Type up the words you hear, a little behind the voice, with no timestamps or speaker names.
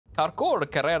Parkour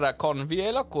carrera con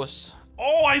Vielocus.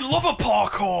 Oh, I love a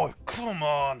parkour. Come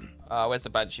on. Where's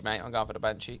the Banshee, mate? I'm going for the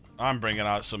Banshee. I'm bringing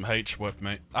out some H-whip,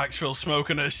 mate. Axville's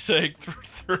smoking a cig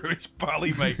through his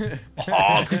belly, mate. Oh.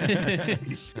 I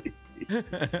think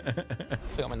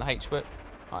I'm in the H-whip.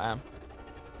 I am.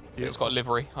 Yep. It's got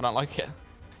livery. I don't like it.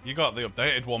 You got the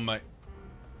updated one, mate.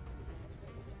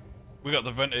 We got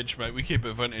the vintage, mate. We keep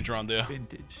it vintage around here.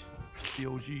 Vintage. The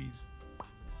OGs.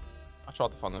 I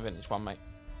tried to find the vintage one, mate.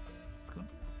 It's good.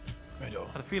 I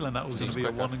had a feeling that was going to be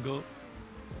quicker. A one and go.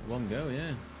 One go,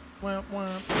 yeah.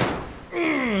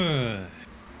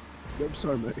 I'm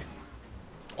sorry, mate.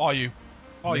 Are you?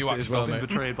 Are you actually been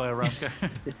betrayed by a ramker?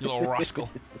 You little rascal.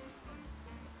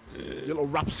 You little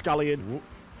rapscallion.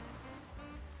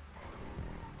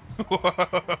 Come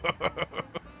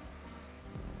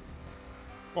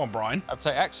on, Brian. I've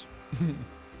take X. Get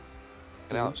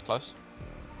out, that was close.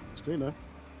 It's clean now.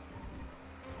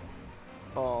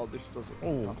 Oh, this doesn't.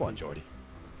 Oh, go on, Jordy.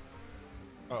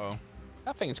 Uh-oh.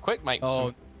 That thing's quick, mate.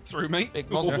 Oh, through me.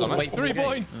 Big muzzle, wait, 3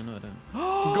 points.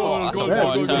 Oh, no, I don't. That's a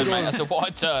wide turn, mate. That's a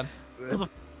wide turn. There's a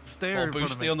stair in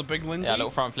front of me. Boosty on the big Lindsay. Yeah, a little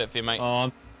front flip for you, mate. Oh,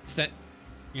 I'm set.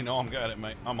 You know I'm getting it,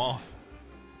 mate. I'm off.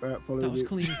 Right, That was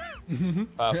clean.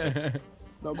 Perfect.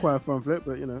 Not quite a front flip,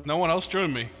 but you know. No one else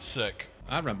joined me. Sick.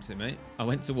 I ramped it, mate. I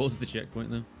went towards the checkpoint,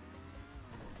 though.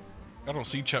 I don't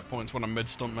see checkpoints when I'm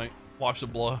mid-stunt, mate. Life's a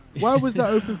blur. Why was that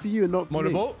open for you and not for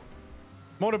me? Motorboat?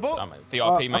 Motorboat? No, mate.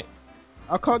 VIP, mate.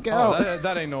 I can't get out.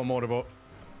 That ain't no motorboat.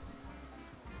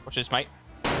 Watch this, mate.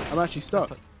 I'm actually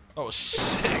stuck. Oh,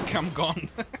 sick. I'm gone.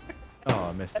 Oh,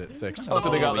 I missed it. 6. I was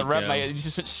going to go the red, mate. It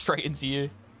just went straight into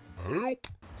you. Help.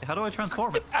 How do I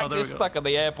transform it? I'm just stuck at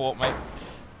the airport, mate.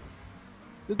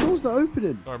 The door's not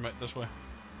opening. Sorry, mate. This way.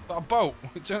 That a boat.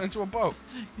 It turned into a boat.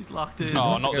 He's locked in.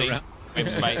 No, not these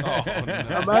whips, mate. Oh, no.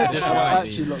 I'm actually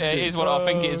locked Yeah, it in. is what I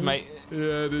think it is, mate.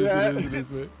 Yeah, it is, it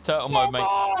is, mate. Turtle mode, mate.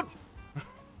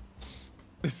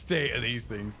 The state of these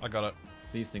things. I got it.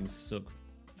 These things suck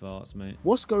farts, mate.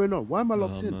 What's going on? Why am I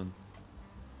locked in? Man.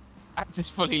 Axe is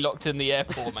fully locked in the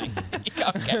airport, mate. You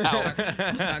can't get out.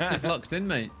 Axe is locked in,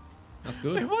 mate. That's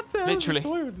good. Hey, what the hell Literally. is the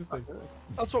story with this thing?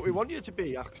 That's what we want you to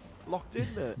be, locked in,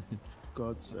 mate.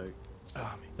 God's sake.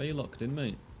 Stay locked in,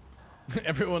 mate.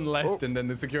 Everyone left and then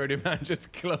the security man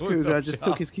just closed Screw up I just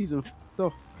took his keys and f***ed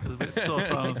off. It's so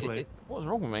honestly. What's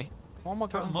wrong with me? Why am I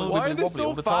going Why are they wobbly so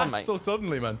all the time, fast mate? so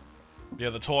suddenly, man?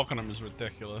 Yeah, the talk on him is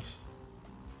ridiculous.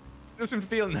 Doesn't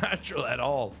feel natural at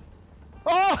all.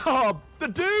 Oh, the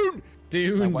dune!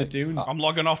 Dune, the dunes. I'm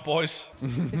logging off, boys.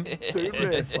 Dune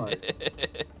race,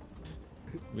 like.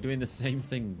 We're doing the same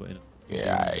thing, but in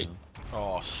Yeah.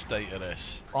 Oh, state of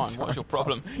this. Ryan, what's your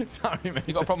problem? Sorry, man.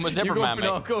 You got a problem with You Zebra go Man, for- mate?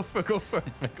 No, go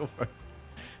first, mate. Go first.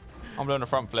 I'm doing a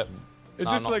front flip. It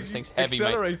No, just not- like this thing's heavy, mate.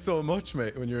 accelerates so much,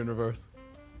 mate, when you're in reverse.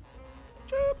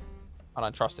 I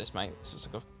don't trust this, mate. It's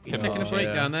just like a... You're taking a break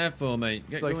yeah. down there for, mate.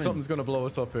 Get It's like going. something's gonna blow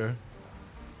us up here.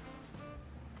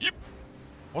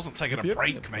 Wasn't taking a Yep.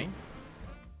 break, mate.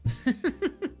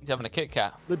 He's having a Kit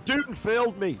Kat. The dune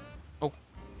failed me. Oh,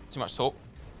 too much talk.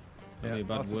 Only a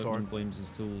bad that's a workman torn. blames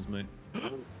his tools, mate.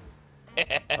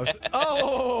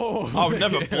 Oh! I would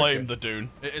never blame the Dune.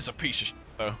 It is a piece of shit,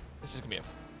 though. This is going to be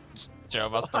a show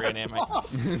of us three in here, mate. Oh,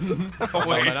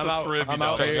 wait, man, it's I'm the out. three of you I'm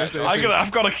now. out here.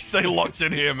 I've got to stay locked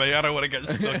in here, mate. I don't want to get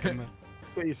stuck in there.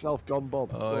 Get yourself gone, Bob.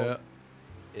 Oh, yeah.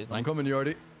 Cheers, I'm mate. coming,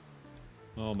 Yordi.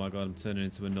 Oh my god, I'm turning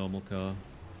into a normal car.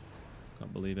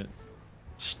 Can't believe it.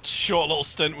 Short little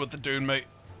stint with the Dune, mate.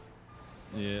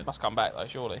 Yeah. Must come back, though,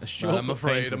 surely. A short I'm but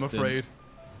afraid, painful I'm stint. afraid.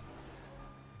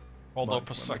 Hold Come on, up a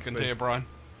come on, second next here, space. Brian.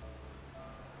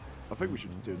 I think we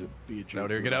should do the be a Get out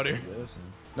here, get out here.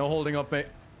 No holding up, mate.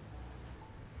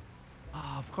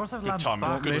 Oh, of course I've Good landed timing,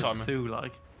 good backwards timing. too,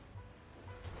 like.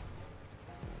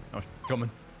 Oh, coming.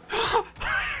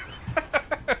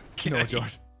 No,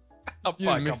 George. I'm You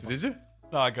back, didn't miss I'm it, did you?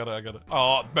 No, I got it.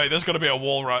 Oh, mate, there's got to be a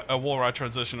wall ride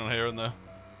transition on here and there.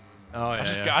 Oh,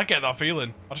 yeah, I get that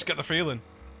feeling. I just get the feeling.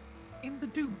 In the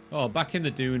dune. Oh, back in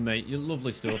the dune, mate. You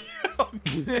lovely stuff.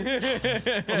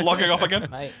 I'm logging off again.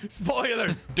 Mate,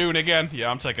 Spoilers! Dune again. Yeah,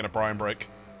 I'm taking a Brian break.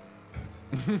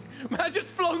 Man, I just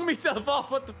flung myself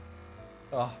off. What the?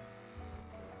 Oh.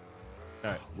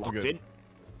 Alright, we're Locked good. in.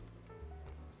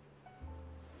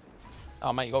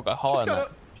 oh, mate, you got to go higher Just than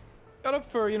that. got up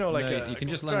for, you know, like No, a, you can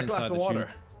just a land glass inside of the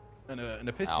water. And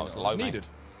a piss, Oh, you it's know, low, it's mate. needed.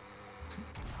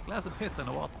 Glass of piss and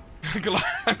a what?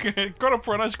 Got up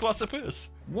for a nice glass of piss.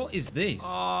 What is this?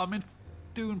 Oh, I'm in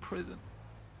dune prison.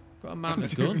 Got a man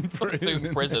with a gun.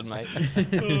 Dune prison, mate.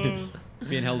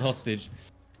 Being held hostage.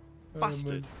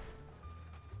 Bastard.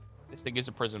 This thing is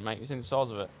a prison, mate. You've seen the size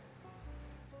of it.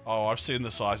 Oh, I've seen the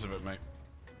size of it, mate.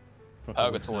 Proper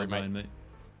Purgatory, turbine, mate.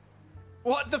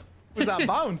 What the f was that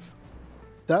bounce?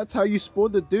 That's how you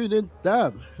spawn the dude in.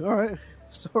 Damn. All right.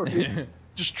 Sorry.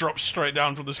 Just drops straight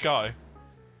down from the sky.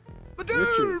 The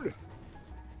dude!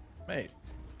 Mate.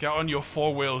 Get on your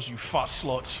 4 wheels, you fat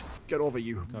sluts. Get over,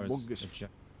 you Car is humongous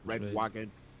object- red blades.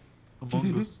 wagon.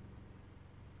 Among Us.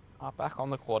 Back on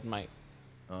the quad, mate.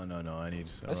 Oh no, I need.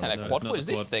 Listen, alright. a No, quad? it's not What the is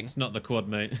this quad. thing? It's not the quad,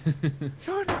 mate.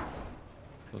 John,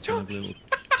 Fucking ugly little-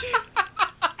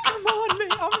 come on,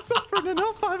 mate. I'm suffering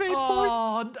enough. I have 8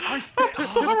 points. I'm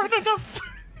Sorry enough.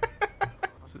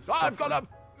 I've got a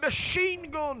machine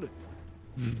gun!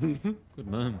 Good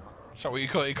man. Is that what you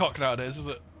call your cock nowadays, is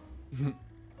it?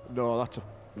 No, that's a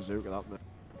bazooka, that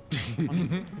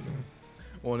mate.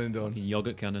 One and done. Fucking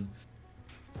yogurt cannon.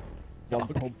 One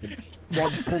pumping.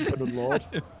 One pumping and load.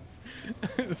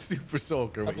 Super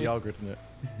soaker with yogurt in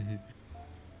it.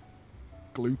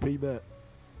 Gloopy, mate.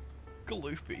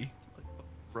 Gloopy.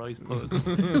 rice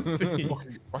pudding.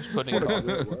 Rice pudding.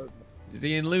 cock. Is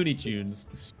he in Looney Tunes?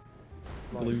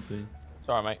 Gloopy.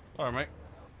 Sorry, mate. Alright, mate.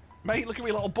 Mate, look at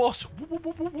me little boss.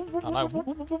 I know.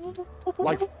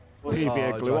 Like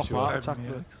PVA glue off Joshua. heart attack, Pardon me,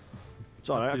 mate. Alex. It's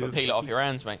alright, I got Peel it off your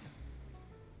hands, mate.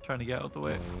 Trying to get out the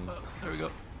way. There we go.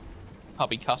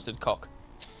 Hubby custard cock.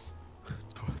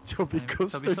 chubby Chubby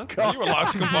custard stuff? Are cock. you allowed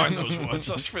to combine those words?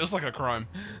 That feels like a crime.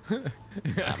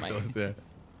 Yeah, mate. Does, yeah.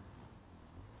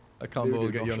 A combo will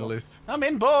get you on the list. I'm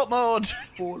in boat mode.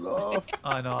 Fall off.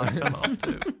 I know, I fell off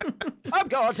too. I'm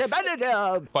going to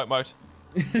Benidorm. Quote mode.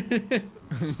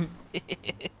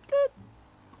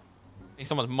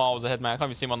 Someone's miles ahead, man. I can't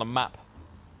even see him on the map.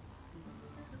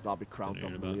 I'll be crowned Don't on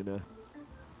hear about. millionaire.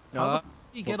 How the f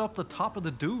you get up the top of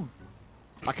the dune?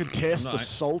 I can taste I'm the not-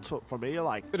 salt up from here,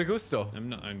 like. Bit of gusto. I'm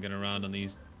not hanging around on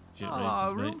these shit Ah,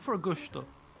 races, room mate. for a gusto.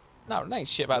 No, no ain't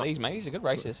shit about these, mate. These are good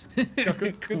races. Quad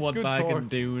good bag talk. and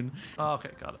dune. Oh, okay,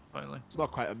 got it, finally. It's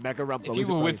not quite a mega ramp though, If you is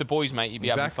it, were with mate? the boys, mate, you'd be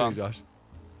Exactly, having fun. Josh.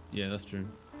 Yeah, that's true.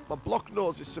 My block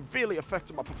nose is severely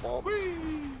affecting my performance.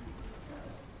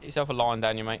 Get yourself a line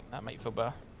down you, mate. That'll make you feel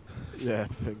better. Yeah,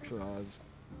 I think so.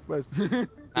 Where's...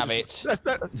 Have it.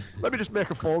 Let me just make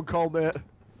a phone call, mate.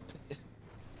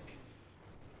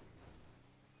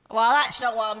 Well, that's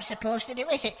not what I'm supposed to do,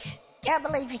 is it? Can't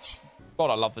believe it. God,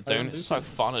 I love the dune. It's so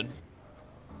fun and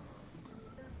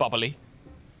bubbly.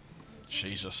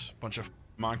 Jesus. Bunch of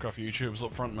Minecraft YouTubers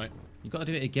up front, mate. You got to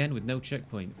do it again with no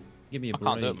checkpoint. Give me a I break.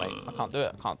 can't do it, mate. I can't do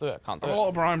it. I can't do it. I can't do Have a it.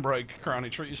 little Brian break, Crowny.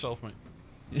 Treat yourself, mate.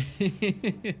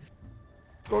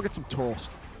 Go get some toast.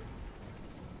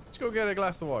 Let's go get a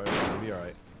glass of water. It'll be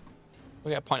alright.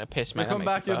 We get a pint of piss, When mate. you come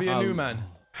back, you'll be a new man.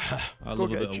 I Go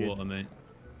love a get a bit of gin. water, mate.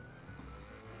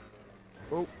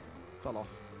 Oh, fell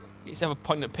off. Get yourself a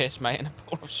pint of piss, mate, and a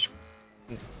bowl of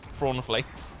prawn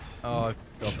flakes. Oh,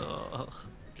 God.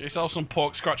 Get yourself some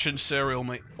pork scratching cereal,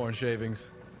 mate. Porn shavings.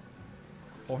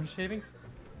 Porn shavings?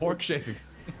 Pork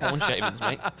shavings. Prawn shavings,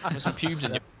 mate. With some pubes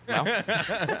in your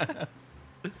mouth.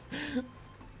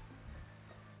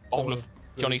 Bowl of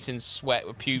Johnny Sin's sweat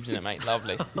with pubes in it, mate.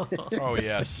 Lovely. Oh,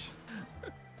 yes.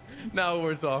 Now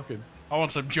we're talking. I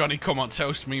want some Johnny come on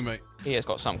toast me, mate. He has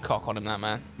got some cock on him, that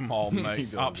man. Oh, He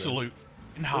mate. does, Absolute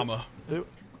hammer. Who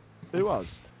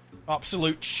was?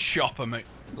 Absolute chopper, mate.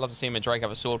 Love to see him and Drake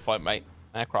have a sword fight, mate.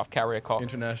 Aircraft carrier cock.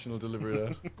 International delivery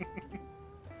that.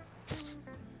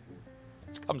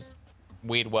 It comes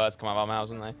weird words come out of our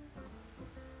mouths, don't they?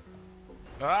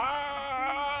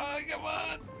 Ah, come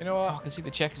on. You know Oh, I what? can see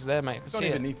the checkers there, mate. I can Don't see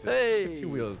even it. need to. Hey. Just get 2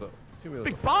 wheels though. 2 wheels.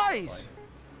 Big up. buys!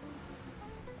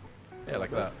 Yeah,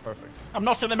 like that. Perfect. I'm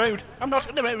not in the mood. I'm not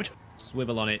in the mood.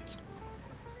 Swivel on it.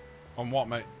 On what,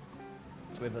 mate?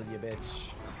 Swivel, you bitch.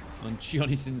 On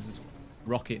Johnny Sins'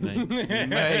 rocket, mate.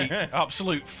 Mate,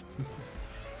 absolute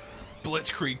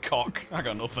blitzkrieg cock. I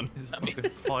got nothing.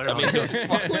 It's fire I on mean,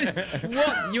 it.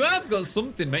 What? You have got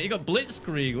something, mate. You got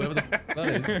Blitzkrieg, whatever the fuck that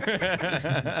is.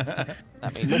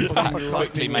 that means attack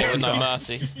quickly, mate, with no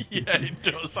mercy. Yeah, it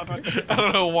does. I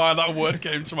don't know why that word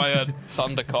came to my head.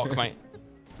 Thundercock, mate.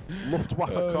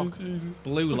 Luftwaffe cock.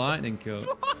 Blue lightning coat.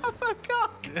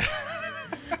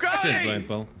 Cheers, Brian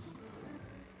Paul.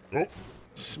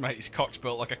 Mate, his cock's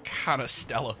built like a can of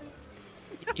Stella.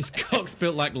 His cock's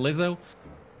built like Lizzo.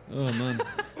 Oh, man.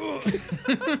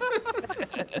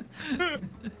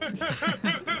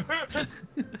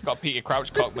 It's got a Peter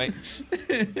Crouch cock, mate.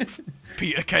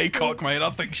 Peter K cock, mate.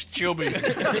 That thing's chubby.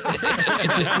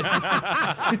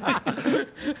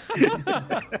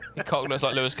 Your cock looks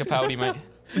like Lewis Capaldi, mate.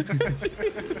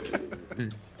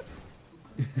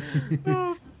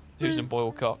 Susan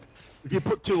Boyle cock. If you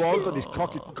put 2 horns on his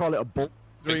cock, you can call it a bull.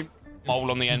 Big mole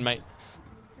on the end, mate.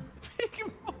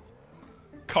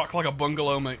 Cock like a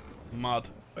bungalow, mate. Mad.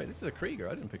 Wait, this is a Krieger.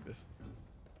 I didn't pick this.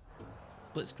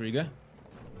 Blitzkrieger.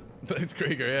 It's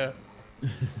Krieger, yeah.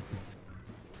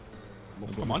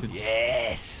 Come on.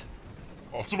 Yes.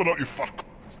 Oh, someone out, you fuck.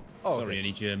 Oh, Sorry,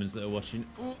 any Germans that are watching.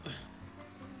 Ooh.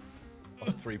 3%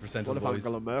 of What the if boys.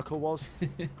 Angela Merkel was?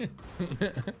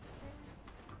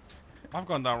 I've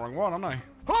gone down wrong one, haven't I?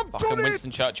 I've Fucking done it! Winston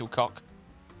Churchill cock.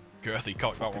 Girthy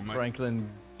cock that one, mate. Franklin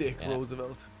Dick Yeah.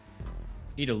 Roosevelt.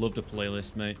 He'd have loved a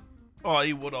playlist, mate. Oh,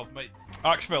 he would have, mate.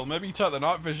 Axville, maybe you take the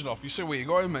night vision off. You see where you're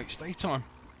going, mate. Stay time.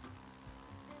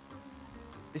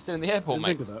 He's still in the airport, Didn't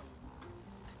mate. think of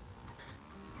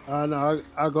that. No,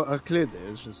 I cleared it.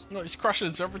 It's just No, he's crashing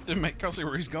into everything, mate. Can't see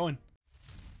where he's going.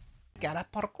 Good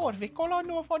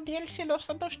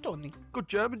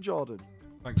German, Jordan.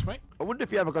 Thanks, mate. I wonder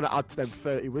if you're ever going to add to them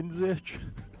 30 wins, H.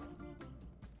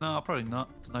 No, probably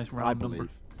not. It's a nice I round believe.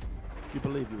 number. You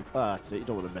believe you? That's it. You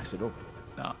don't want to mess it up.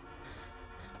 Nah.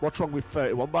 What's wrong with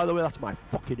 31, by the way? That's my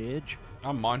fucking age.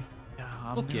 I'm mine. Yeah,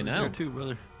 I'm Fucking nearly hell. there too,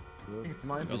 brother. I think it's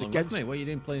mine. Got It's long against- left, mate. What are you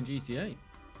doing playing GTA?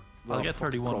 I'll Oh, get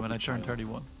fucking 31 when I crikey, turn child.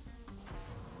 31.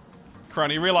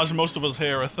 Cranny, you realise most of us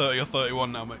here are 30 or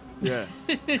 31 now, mate. Yeah.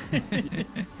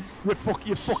 you fucking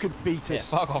Yeah, fetus.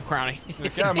 fuck off, Crowny.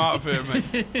 Get him out of here,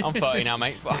 mate. I'm 30 now,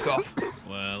 mate. Fuck off.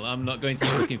 Well, I'm not going to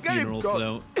your fucking Get him, funeral,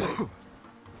 God. so.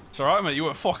 It's alright, mate. You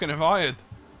weren't fucking invited.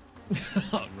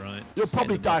 Oh, right. You'll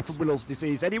probably Get in the die box. from Willow's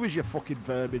disease anyways, you fucking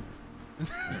vermin.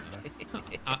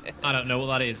 I don't know what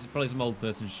that is. Probably some old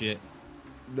person shit.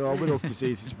 No, Willow's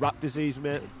disease is rat disease,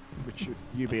 mate. Which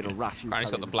you being a rat, you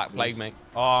Crowny's got carry the black disease. plague, mate.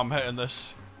 Oh, I'm hitting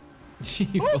this.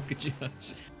 You fucking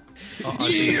Josh.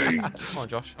 Come on,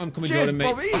 Josh. I'm coming, Cheers, Jordan,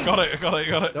 mate. Bobby! Got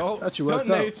it. No, actually worked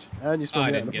stunted out. H. And you're supposed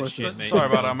I to didn't get get the shit, process. mate. Sorry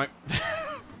about that, mate.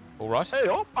 All right. Hey,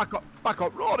 oh, back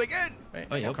up road again!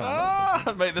 Oh, yeah, okay.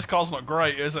 Ah, mate, this car's not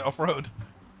great, is it? Off-road.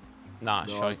 Nah,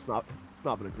 No, shite. it's not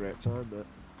having a great time, mate.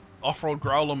 Off-road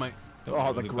growler, mate. Don't Oh, worry,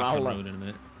 the we'll be back on growler. road in a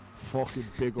minute. Fucking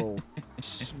big old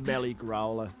smelly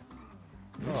growler.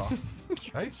 Oh.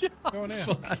 Right. Go on here.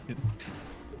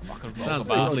 Fucking Sounds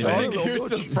roll lovely, about. mate. You're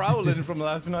still prowling from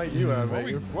last night, you are,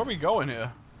 mate. Where are we going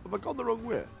here? Have I gone the wrong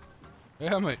way?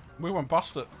 Yeah, mate. We went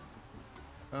past it.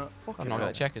 I'm not got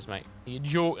the checkers, mate. Are you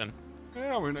joking?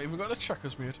 Yeah, we've not even got the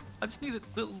checkers, mate. I just need a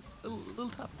little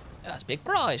tap. Yeah, that's big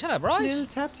prize. Hello, prize.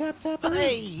 Tap, tap, tap.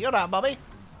 Hey, you're right, Bobby.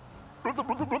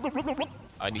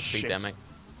 I need speed Shit. there, mate.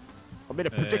 I'm in a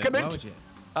Why predicament. would you?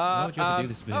 Why would you have to do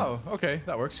this bit? Oh, okay,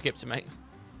 that works. Skipped it, mate.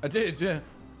 I did, yeah.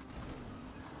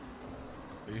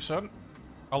 Decent.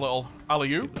 A little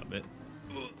alley-oop. Skip that bit.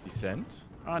 Descent.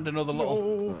 And another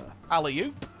little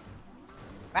alley-oop.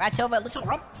 Right over, little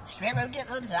rump. Straight round to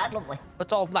the other side, lovely.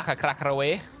 But all knacker cracker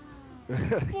away.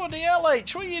 Bloody hell,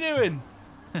 H, what are you doing?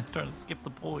 Trying to skip the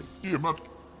point.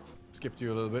 Skipped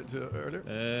you a little bit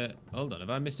earlier. Hold on, have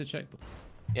I missed a checkpoint?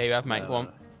 Yeah, you have, mate. Go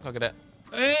on. Look at it.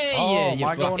 Hey, Oh, yeah, you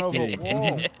my God. Going over a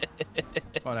bastard.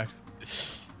 wall. Oh, next.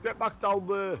 Get back down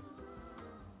there.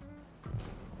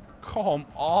 Come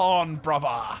on,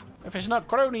 brother. If it's not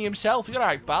Crony himself, you're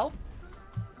out, pal.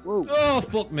 Whoa. Oh,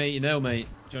 fuck me. No, mate.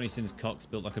 Johnny Sin's cock's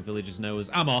built like a villager's nose.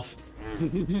 I'm off.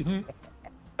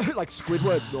 Like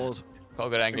Squidward's nose. Got a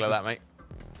good angle of that, mate.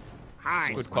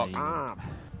 Hi, Good cock. Ah.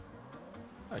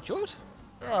 Oh, George.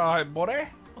 Alright, buddy.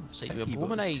 See you in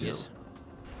blooming ages.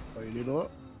 Oh, you know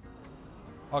what?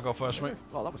 I'll go first, mate.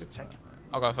 Oh, that was a tech.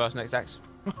 I'll go first next, Dex.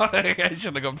 I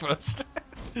should have gone first.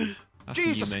 After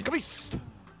Jesus you, mate. Christ!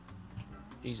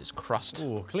 Jesus Christ.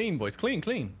 Oh, clean, boys. Clean.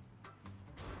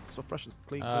 So fresh and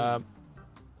clean. Oh,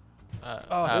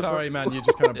 sorry, man. You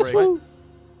just kind of break. Woo.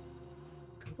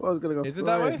 I was gonna go. Is it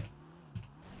that flying. way?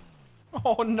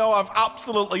 Oh no, I've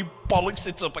absolutely bollocks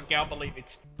it up. I can't believe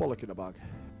it. Bollock in a bag.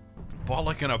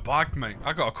 Bollock in a bag, mate.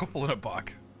 I got a couple in a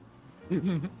bag.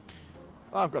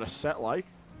 I've got a set like.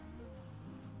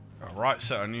 Right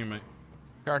set on you, mate.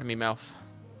 Pardon me, mouth.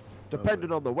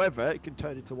 Depending on the weather, it can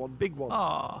turn into one big one.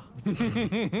 Ah.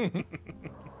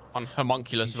 On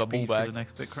homunculus of a ball For the bag.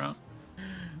 next bit crown.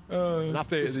 And that's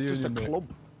State of the just a Union, mate.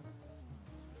 clump.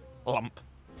 Lump.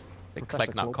 Big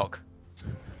Professor clegg nut Clump. cock.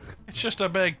 It's just a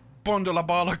big bundle of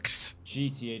bollocks.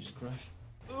 GTA just crashed.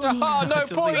 Oh, no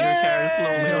Just leave your car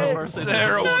slowly on reverse into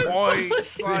 0 the road.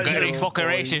 points. Get these fucking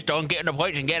races done, getting the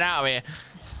points and getting out of here.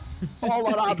 All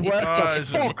that hard work. That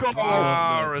is Fuck off.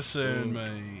 embarrassing,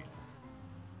 mate.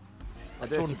 I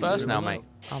did Jordan to be first now, really mate.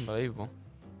 Unbelievable.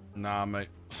 Nah, mate.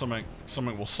 Something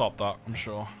will stop that, I'm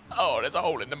sure. Oh, there's a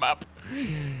hole in the map.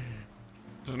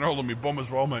 There's an hole in my bum as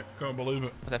well, mate. Can't believe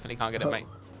it. I definitely can't get it, mate.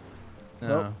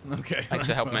 No. Okay. Thanks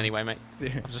for helping anyway, mate. See,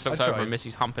 I've just looked I over tried. and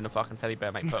Missy's humping a fucking teddy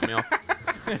bear, mate. Put me off.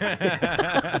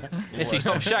 Missy,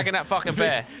 stop shagging that fucking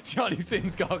bear. Johnny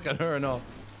Sin's cocking her and all.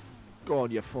 Go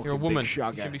on, you fucking You're a woman. big You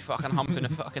shagger. should be fucking humping a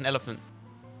fucking elephant.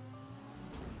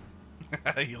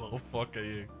 You little fucker,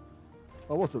 you.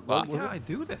 I wasn't Fuck. wrong, was Yeah, it? I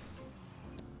do this.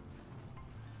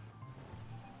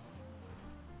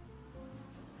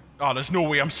 Oh, there's no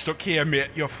way I'm stuck here, mate.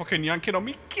 You're fucking yanking on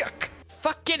me kick.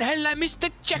 Fucking hell, I missed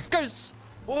the checkers.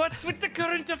 What's with the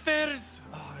current affairs?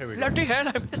 Oh, here we go. Bloody hell,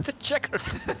 I missed the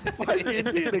checkers. Why is he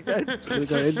Indian again? It's gonna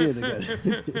go Indian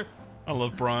again. I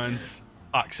love Brian's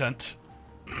accent.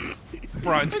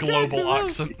 Brian's global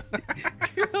accent.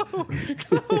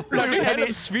 Bloody hell,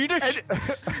 I'm Swedish.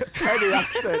 Any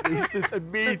accent, he's just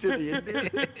immediately Indian.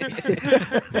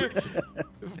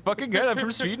 Fucking hell, I'm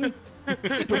from Sweden.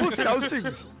 Double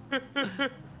scousings.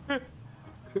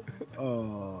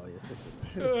 Oh, you're taking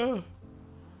the piss.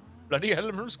 Bloody hell,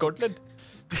 I'm from Scotland.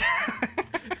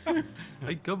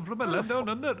 I come from a land down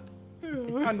under.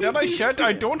 And then I said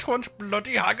I don't want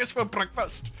bloody haggis for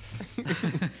breakfast.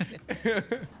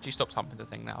 She stops humping the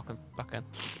thing now. I can fucking.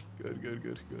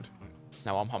 Good.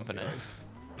 Now I'm humping it.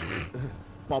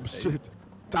 Bob's turn.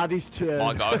 Daddy's turn.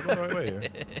 My go. Right way here.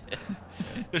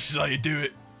 This is how you do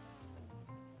it.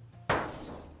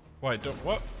 Wait,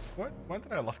 what? When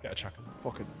did I last get a checker?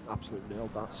 Fucking absolute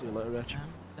nailed that. See you later, Rich.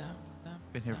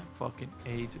 Been here for fucking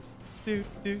ages. Do.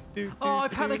 Oh, I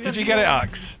panicked. Did you get it,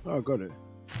 Axe? Oh, got it.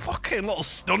 Fucking little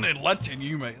stunning legend,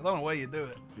 you mate. I don't know where you do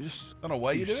it. You just Don't know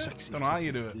where you do it. sexy Don't know how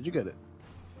you do it. Did you get it?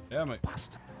 Yeah, mate.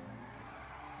 bastard.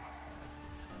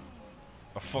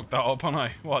 I fucked that up, haven't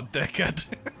I? What a dickhead.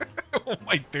 What am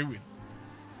I doing?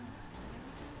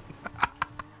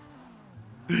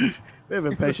 Bit of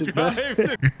impatience, man.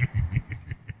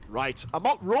 Right, I'm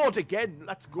up road again.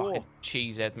 Let's go. Fucking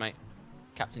cheesehead, mate.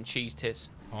 Captain Cheese Tits.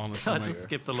 Honestly, I mate. just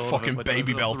skipped a load Fucking of it.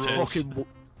 baby bell tits. Fucking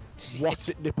what's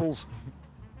it nipples?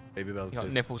 Baby bell You got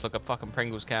tits. nipples like a fucking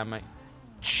Pringles can, mate.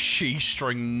 Cheese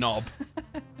string knob.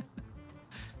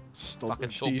 Fucking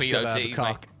Cheese torpedo got out of the titties,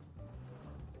 mate.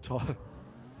 cock.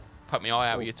 Poke my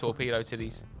eye out with your torpedo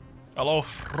titties. Hello,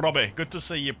 Robbie. Good to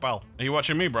see you, pal. Are you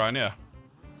watching me, Brian? Yeah.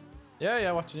 Yeah,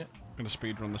 watching it. I'm gonna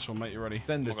speedrun this one, mate. You ready?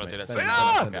 Send I'm this, gonna do mate. that. Send So it, you send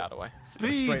it, get send it. out of the way.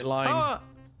 Speed. straight line. Ah,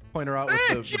 Pointer out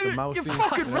Bitch, with the mouse. you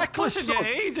fucking I reckless was pushing son.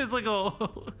 you ages ago.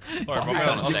 Sorry, Hang Robbie.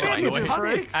 on a sec, made mate. me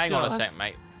panic, Hang on a John. sec,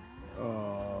 mate.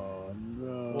 Oh,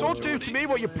 no. Don't do to me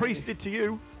what your priest did to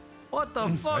you. What the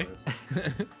fuck?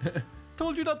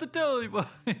 Told you not to tell anybody.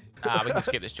 Nah, we can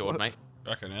skip this, Jordan, mate.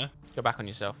 Reckon, yeah. Go back on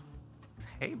yourself.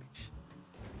 Hamish.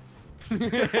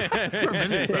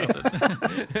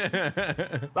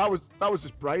 That was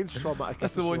just Brian's traumatic.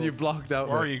 That's the one you episode. blocked out.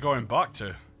 Where are mate. you going back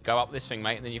to? Go up this thing,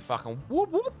 mate, and then you fucking whoop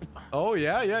whoop. Oh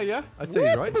yeah. I'd say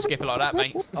he's right. Skip it like that,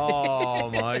 mate. Oh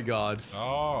my god.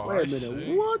 Oh, Wait a I minute.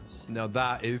 see. What? Now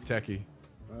that is techie.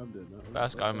 I'm doing that.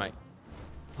 First go, mate.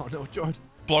 Oh no, George.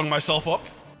 Blowing myself up.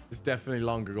 It's definitely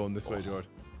longer going this way, George.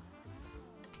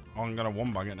 Oh, I'm gonna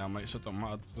one bang it now, mate. So it don't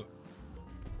matter.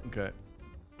 Okay,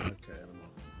 Okay, I'm on.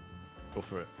 go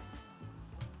for it.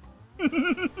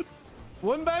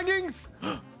 One bangings.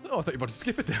 Oh, I thought you were about to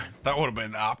skip it there. That would have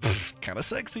been kind of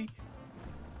sexy.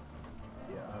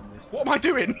 Yeah, I missed. What am I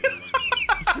doing?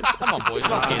 Come on, boys.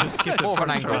 Fucking Skip more it of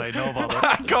an first angle. try, no bother.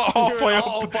 I got halfway up.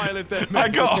 Autopilot there, I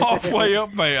mate. got halfway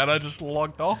up, mate, and I just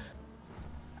logged off.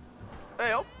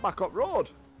 Hey, up, back up road.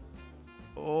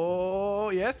 Oh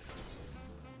yes.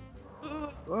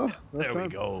 Oh, There first we time.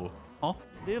 go. Oh,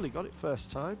 Nearly got it first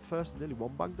time. First, nearly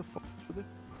one banged the fuck with it.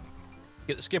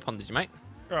 Get the skip on, did you, mate?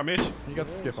 Alright, mate. You got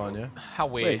the skip on, yeah. How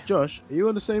weird. Wait, Josh, are you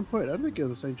on the same point? I don't think you're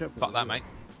on the same checkpoint. Fuck that, mate.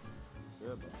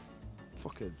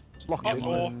 Fucking, it's locked Oh, in.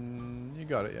 oh. You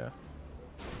got it, yeah.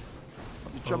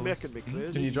 You're Jamaican me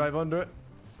crazy. Can you drive under it?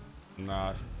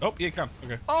 Nah. Oh, you can.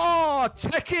 Okay. Oh,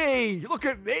 techie! Look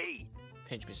at me.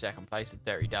 Pinch me second place,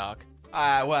 dirty dog.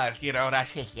 Well, you know,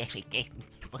 that's yes, we did.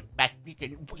 We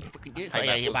fucking do it for Hey, you,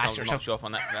 mate, you I'll bastard. knock you off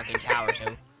on that fucking tower,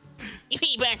 too.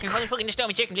 You bastard, what the fucking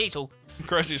stormy chicken little.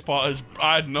 Craziest part is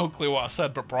I had no clue what I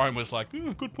said, but Brian was like,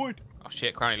 good point. Oh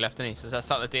shit, Crony left, didn't he? So does that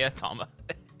start the deer timer?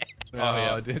 Oh,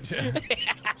 yeah. did you?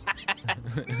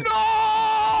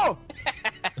 No!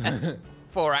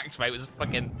 4 acts, mate, was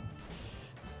fucking...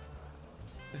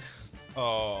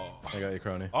 Oh. I got you,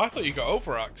 crony. I thought you got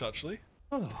overact, actually.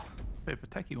 bit of a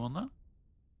techie one, that.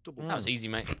 Double That was easy,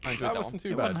 mate. I enjoyed That that one. wasn't too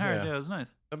It bad. wasn't hard, yeah. yeah, it was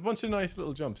nice. A bunch of nice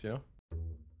little jumps, you know.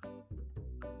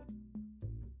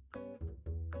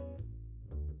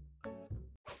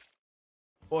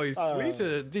 Boys, we need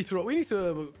to dethrow. We need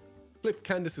to clip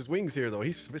Candace's wings here, though.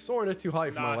 He's soaring it too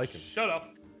high for my liking. Shut up.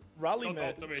 Rally, Don't mate.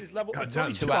 talk to me. It's his level. God It's damn.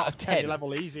 only 2 2 out out of of 10. 10.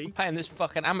 Level easy. Playing this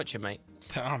fucking amateur, mate.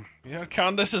 Damn. Yeah,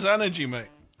 Candace's energy, mate.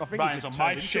 I think Brian's he's on just my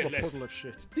turned into shit a list. puddle of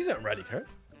shit. These aren't ready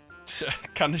cards.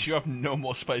 Candace, you have no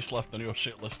more space left on your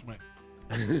shit list, mate.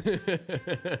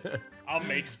 I'll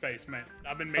make space, mate.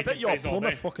 I've been I making bet your space all plumber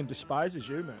day. fucking despises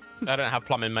you, mate. They don't have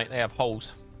plumbing, mate. They have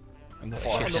holes. And the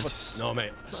Shit's forest. No,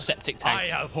 mate. septic I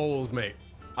tanks. have holes, mate.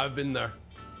 I've been there.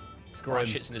 It's Ryan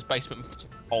great. shits in his basement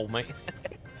hole, mate.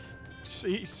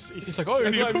 He's like, oh,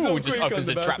 That's your why I'm pool so just quick on opens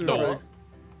the a trap bathroom door. breaks.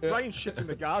 Ryan shit in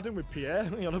the garden with Pierre.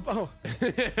 What are you on about?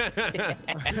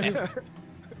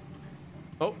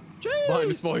 Oh, behind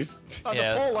us, boys. That's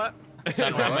Yeah. a pole, that.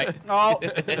 Turn around, mate. Oh,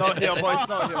 not here, boys.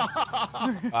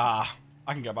 Not here. Ah,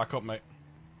 I can get back up, mate.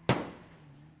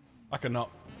 I cannot.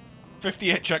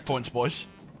 58 checkpoints, boys.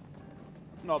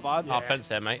 Not bad. Hard fence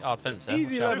there, mate. Hard fence there.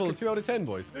 Easy Watch out. level, 2 out of 10,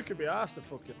 boys. Who could be asked to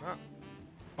fucking that?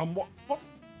 And what?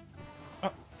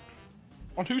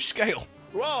 On whose scale?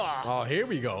 Whoa! Oh, here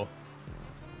we go.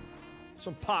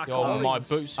 Some parkour. You're my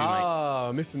boots, you, mate.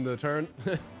 Ah, missing the turn.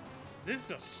 This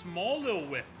is a small little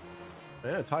whip.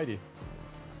 Yeah, tidy.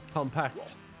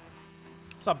 Compact.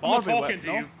 It's a I'm not Barbie talking whip, to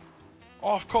no? you. Oh,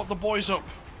 I've caught the boys up.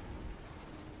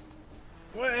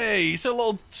 Wait, it's a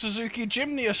little Suzuki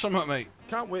Jimny or something, mate.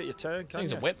 Can't wait your turn, can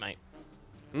Thing's you? a whip, mate.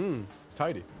 It's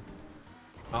tidy.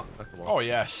 Oh, that's a wall. Oh,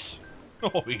 yes.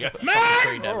 Oh, yes.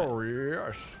 Pretty damn it. Oh,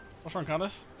 yes. What's wrong,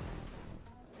 Candace?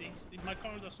 My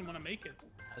car doesn't want to make it.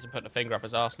 Hasn't put the finger up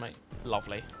his ass, mate.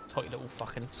 Lovely. Tight little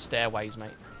fucking stairways,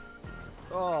 mate.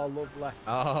 Oh, lovely.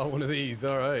 Ah, one of these.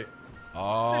 All right.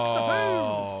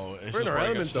 Oh, this We're is in our where it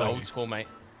element, gets though. sticky. Old school, mate.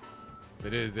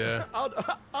 It is, yeah. How do we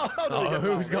Oh, get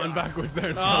who's that gone right? backwards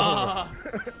there? Ah.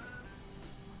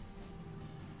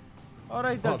 All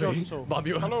right, then, Bobby, Johnson.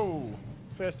 Bobby, Hello.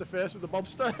 Face to face with the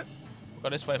mobster? Go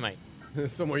this way, mate.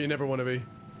 somewhere you never want to be.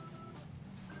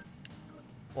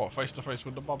 What, face to face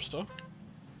with the mobster?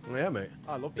 Yeah, mate.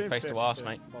 I love Be being face to arse,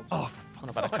 mate. with Oh, mobsters. for On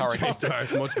about a curry. face to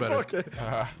arse, much better. Okay.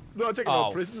 No, I'm taking Oh,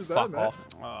 no prisoners there, fuck mate. off.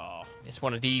 Oh. It's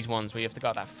one of these ones where you have to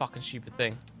go that fucking stupid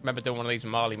thing. Remember doing one of these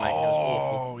with Marley, mate? It was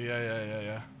awful. Oh,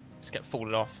 yeah. Just get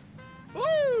fallen off. Woo!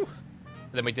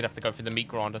 But then we did have to go through the meat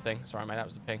grinder thing. Sorry, mate, that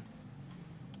was the ping.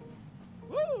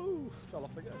 Woo! Fell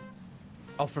off again.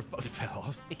 Oh, fell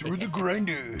off. Through the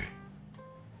grinder.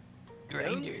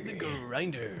 Into the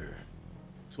grinder.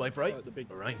 Swipe right. Oh, the big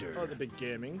grinder. Oh, the big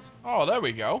gamings. Oh, there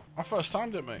we go. I first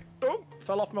timed it, mate. Oh,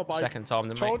 fell off my bike. Second time,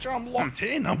 then, mate. Told you I'm locked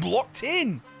in. I'm locked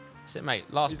in. That's it,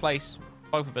 mate. Last place.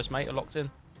 Both of us, mate, are locked in.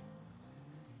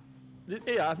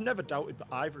 Yeah, I've never doubted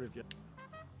either of you.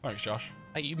 Thanks, Josh.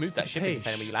 Hey, you moved that shipping Hey,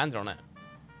 container when you landed on it.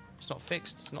 It's not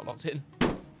fixed. It's not locked in.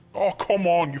 Oh, come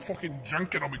on. You fucking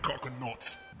janking on me cock and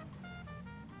nuts.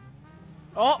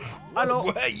 Oh, hello.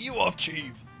 Where you off,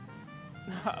 Chief?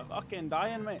 Fucking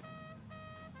dying, mate.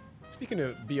 Speaking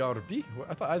of BRB,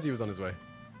 I thought Azzy was on his way.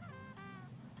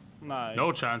 Nah.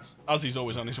 No chance. As he's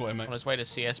always on his way, mate. On his way to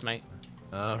CS, mate.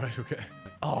 Ah, right, okay.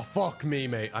 Oh, fuck me,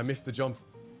 mate. I missed the jump.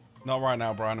 Not right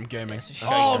now, Brian. I'm gaming. It's a shame.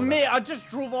 Oh, mate, I just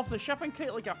drove off the shipping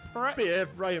crate like a prick. Behave,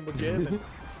 Ryan, we're gaming.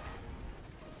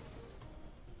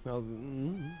 Well,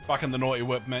 Back in the naughty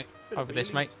whip, mate. Over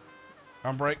this, mate.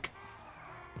 Handbrake.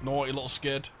 Naughty little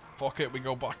skid. Fuck it. We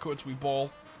go backwards. We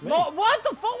ball. What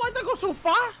the fuck? Why'd I go so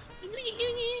fast?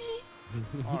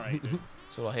 Alright, dude.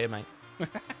 That's all I hear, mate.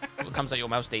 What comes out your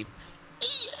mouth, Steve?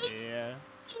 Yeah.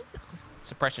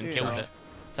 Suppression Yeah. kills it.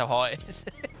 That's how high it is.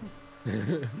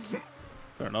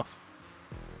 Fair enough.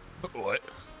 What?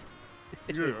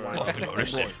 Yeah, Fucking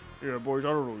listen. yeah, boys, I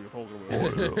don't know what you're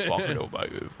talking about. Fucking hell,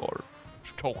 mate.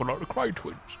 Just talking like the Crane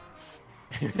twins.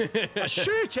 A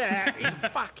shooter! He's a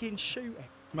fucking shooter.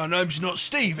 My name's not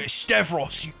Steve. It's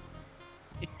Stavros. You...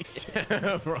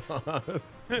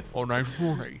 Ross. Oh, name's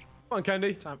Ronnie. Come on,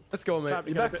 Candy. Let's go, mate. time to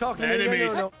You get a back bit- talking to me again,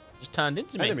 Enemies. or no? Just turned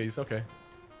into me. Enemies, okay.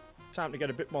 Time to get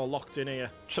a bit more locked in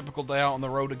here. Typical day out on the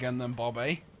road again, then, Bob,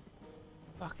 eh?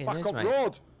 Fucking Back is, up mate.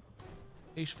 road.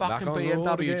 These Back fucking on road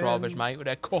BMW again. drivers, mate, with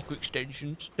their cock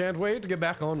extensions. Can't wait to get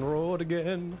back on the road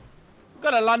again.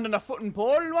 Gotta land on a footing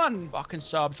pole, one. Fucking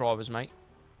Saab drivers, mate.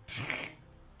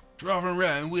 Driving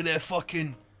around with their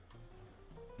fucking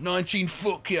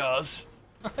 19-foot cars.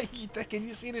 Can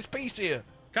you see this piece here?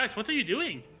 Guys, what are you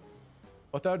doing?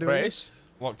 What they're doing? Chris?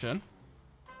 Locked in.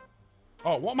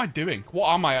 Oh, what am I doing? What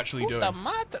am I actually What doing? the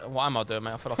matter? What am I doing,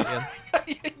 mate? I fell off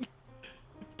again.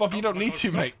 Bob, you don't need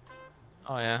to, mate.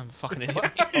 Oh, yeah. I'm a fucking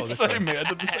idiot. It's the same, mate. I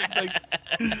did the same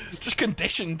thing. Just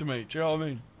conditioned, mate. Do you know what I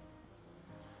mean?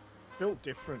 Built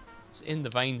different. It's in the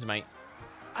veins, mate.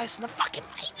 Oh, it's in the fucking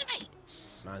veins, mate.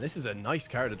 Man, this is a nice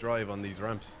car to drive on these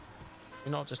ramps.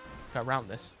 You're not just go around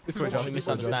this. This way, You're Josh. This way, Josh.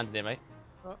 misunderstanding it, mate.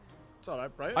 It's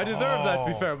alright, Brian. I deserve that,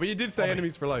 to be fair, but you did say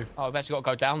enemies for life. Oh, I've actually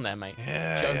got to go down there, mate.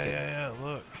 Yeah,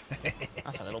 look.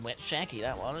 That's a little bit shaky,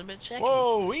 that one. A bit shaky.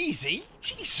 Whoa, easy.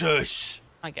 Jesus.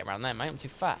 I can't get around there, mate. I'm too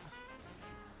fat.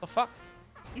 The fuck?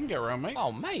 You can get around, mate.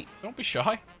 Oh, mate. Don't be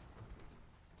shy.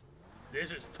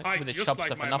 This is With tight, the just chub like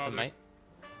stuff my for nothing, mother. mate.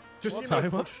 Just Sorry,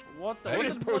 time. What the? Hey, what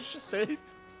Good the- push, Steve.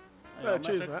 Hang on,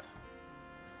 Cheers, that's mate.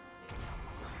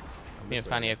 it. Me and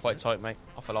Fanny are quite tight, mate.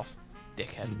 I fell off.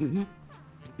 Dickhead.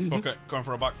 Fuck it, going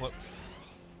for a backflip.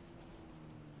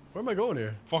 Where am I going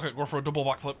here? Fuck it, go for a double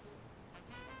backflip.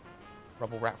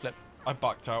 Rubble rat flip. I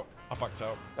backed out.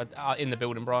 In the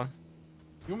building, Brian.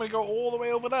 You want me to go all the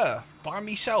way over there? By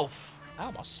myself? Oh, I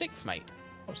was sixth, mate.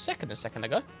 I was second a second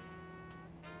ago.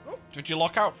 Did you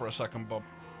lock out for a second, Bob?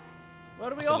 Where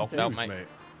are we That's a off lockdown, to?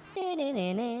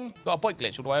 mate. Got a bike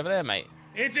glitch all the way over there, mate.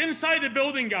 It's inside the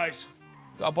building, guys.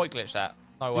 Got a bike glitch that.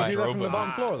 No You way. do that drove from the it.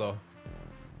 bottom floor, though.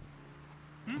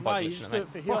 Why? glitch You in just it, do mate. it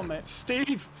for here, mate.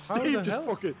 Steve How the just hell?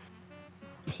 fucking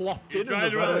plopped You in.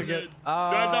 drive the around, road. drive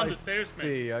Ah, down I the stairs, mate.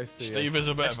 see, I see. Steve is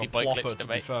a bit of a Actually, bike glitched plopper, it, to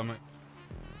be mate. fair, mate.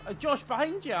 Josh,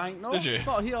 behind you, I ain't no. Did you? It's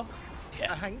not here.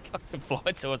 Yeah. Hank. Fucking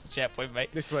fly towards the checkpoint, mate.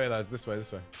 This way, lads. This way,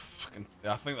 this way. Fucking,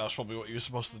 yeah, I think that's probably what you were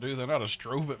supposed to do then. I just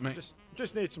drove it, mate.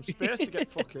 Just need some space to get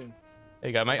fucking. There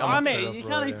you go, mate. Ah, I'm, mate, up you right,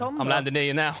 can't yeah. eat on I'm landing near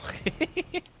you now.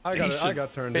 I got it. I Decent.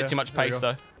 got turned. Bit yeah. too much There we pace,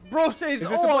 go. though. Bro says, Is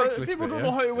this a oh, bike glitch people bit, don't yeah?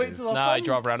 know how to It wait is. till they're Nah, you done.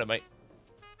 drive around it, mate.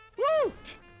 Woo!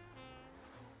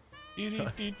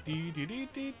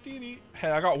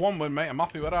 Hey, I got one win, mate. I'm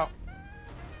happy with that.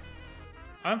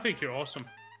 I think you're awesome.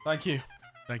 Thank you.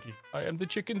 Thank you. I am the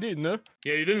chicken dinner.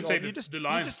 Yeah, you didn't say you're the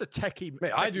line. You're just a techie.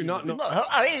 Mate, I do not know.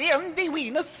 I am the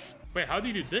Venus. Wait, how do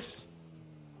you do this?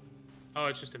 Oh,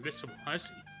 it's just invisible. I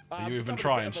see. Are you even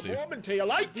trying, Steve? To your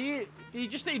light. Do you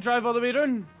just need to drive all the way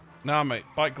around? Nah, mate.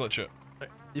 Bike glitch it.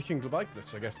 You can bike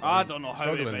glitch, I guess. I man. don't know how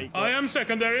Struggling. to make. I am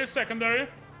secondary.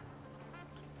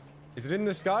 Is it in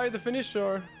the sky, the finish,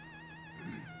 or?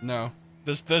 No.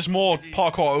 There's more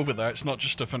parkour over there. It's not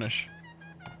just a finish.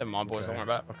 Never mind, boys. Don't worry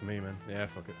about it. Fuck me, man. Yeah,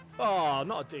 fuck it. Oh,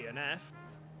 not a DNF. I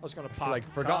was gonna park. Like,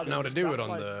 the car forgotten down how to this do it grass on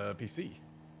light. the PC.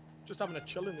 Just having a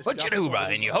chill in this. What you gap do, while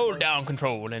Brian? I'm You on the hold road. down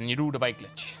control and you do the bike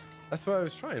glitch. That's what I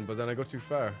was trying, but then I go too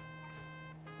far.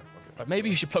 But maybe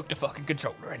you should plug the fucking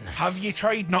controller in. Have you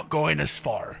tried not going as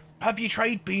far? Have you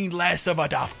tried being less of a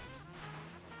daft?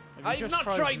 I've not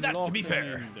tried that, to be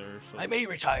fair. I may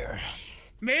retire.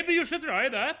 Maybe you should try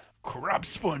that. Crab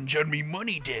sponge on me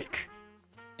money dick.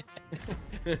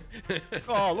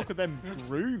 Oh, look at them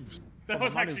grooves. That Oh,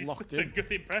 was my man is actually locked such a in.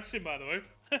 good impression, by the way.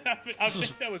 I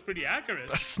think that was pretty accurate.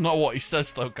 That's not what he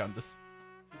says, though, Candace.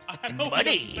 I know he Money.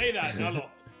 doesn't say that a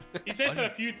lot. He says that a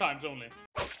few times only.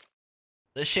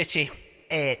 The shitty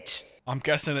 8. I'm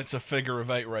guessing it's a figure of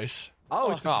 8 race.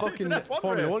 Oh, it's a Oh. fucking It's an F1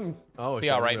 Formula race. 1. Oh, Be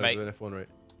shit, I alright, didn't realize mate. it was an F1 rate.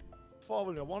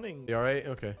 Formula One. You alright?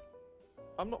 Okay.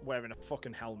 I'm not wearing a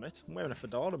fucking helmet. I'm wearing a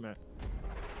fedora, mate.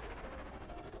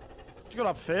 You gotta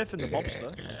have faith in the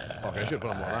mobster. Okay, I should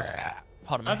put on more laps.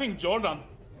 Pardon me. I think Jordan.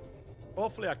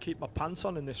 Hopefully, I keep my pants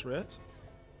on in this race.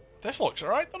 This looks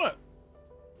alright, doesn't it?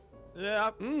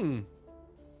 Yeah, Mmm.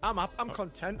 I'm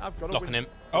content. I've got to Locking win. him.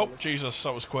 Oh, Jesus,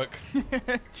 that was quick.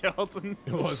 Jordan.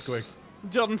 It was quick.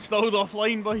 Jordan stalled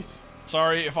offline, boys.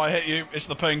 Sorry if I hit you. It's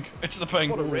the ping. It's the ping.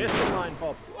 What a racing line,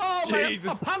 Bob. Oh, mate, my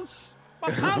Jesus. pants! My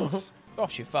pants!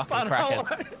 Gosh, you fucking Span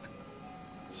crackhead. out.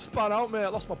 Span out, mate. I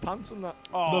lost my pants and that.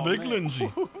 Oh, The big man.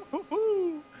 Lindsay.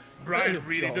 Brian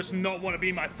really Jordan. does not want to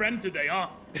be my friend today, huh?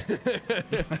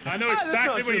 I know that's exactly not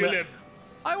where true, you man. live.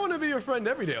 I want to be your friend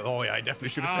every day. Oh, yeah, I definitely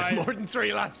should have I- set more than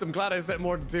 3 laps. I'm glad I set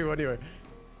more than 2 anyway.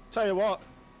 Tell you what,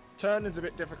 turning's a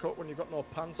bit difficult when you've got no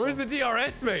pants Where's on. the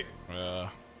DRS, mate? Yeah.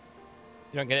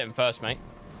 You don't get it in first, mate.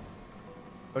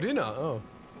 Oh, do you not? Oh.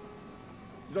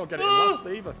 You don't get it in last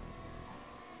either.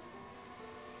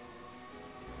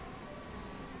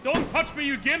 Don't touch me,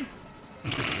 you gimp!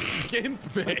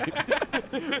 Gimp, mate.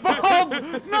 Bob!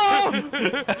 No!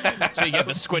 That's what you get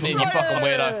for squinting, you fucking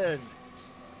weirdo. Ryan!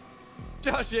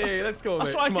 Josh, yeah, let's go,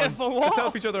 That's mate. what I Come get on. for what? Let's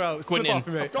help each other out. Slip Squinting. off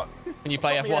me, mate. Got, When you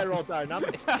play got me F1.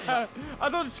 aerodynamics. I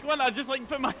don't squint, I just like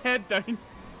put my head down.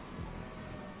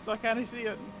 So I can't see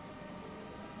it.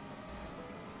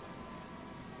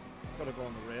 Gotta go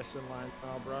on the racing line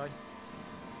now, Bri.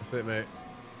 That's it, mate.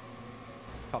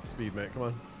 Top speed, mate. Come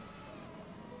on.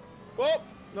 Oh,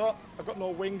 no, I've got no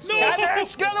wings. No!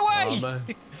 Candace, get Oh, away! man.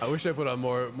 I wish I put on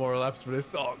more laps for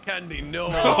this. Oh, Candy, no.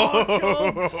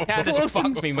 Candace Close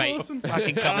and fucks me, mate. close and-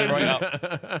 Fucking cut me right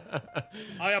up.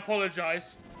 I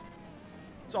apologize.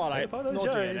 It's alright. No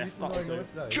DNF. that'll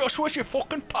do. Josh, where's your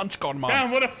fucking pants gone, man?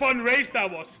 Damn, what a fun race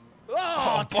that was.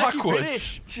 Oh, techie Backwards.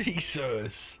 finish.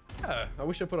 Jesus. Yeah, I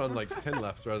wish I put on like 10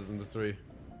 laps rather than the 3.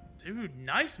 Dude,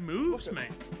 nice moves,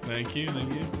 mate. Thank you, thank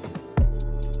you.